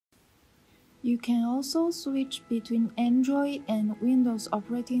You can also switch between Android and Windows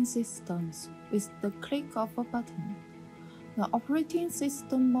operating systems with the click of a button. The operating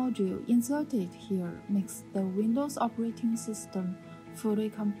system module inserted here makes the Windows operating system fully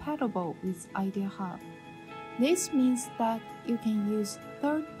compatible with IdeaHub. This means that you can use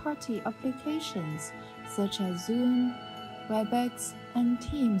third-party applications such as Zoom, WebEx, and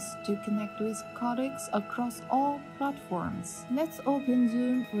Teams to connect with colleagues across all platforms. Let's open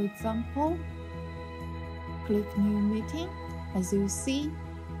Zoom, for example. Click New Meeting. As you see,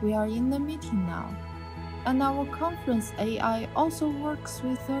 we are in the meeting now. And our conference AI also works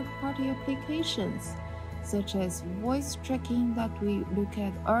with third-party applications, such as voice tracking that we looked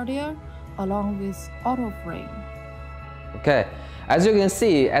at earlier, along with auto-frame. Okay, as you can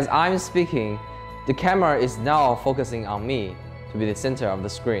see, as I'm speaking, the camera is now focusing on me to be the center of the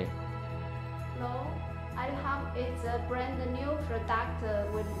screen. Hello, IdeaHub is a brand new product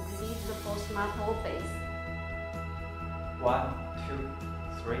we released for smart office. 1,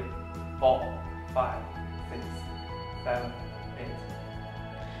 2, 3, 4, 5, 6, 7, 8.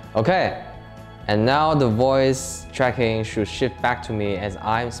 Okay, and now the voice tracking should shift back to me as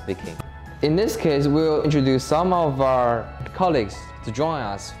I'm speaking. In this case, we'll introduce some of our colleagues to join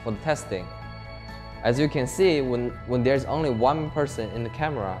us for the testing. As you can see, when there's only one person in the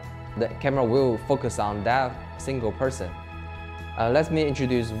camera will focus on that single person. Let me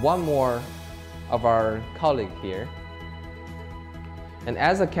introduce one more of our colleague here. And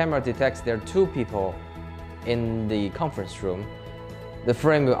as the camera detects there are two people in the conference room, the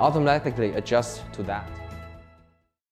frame will automatically adjust to that.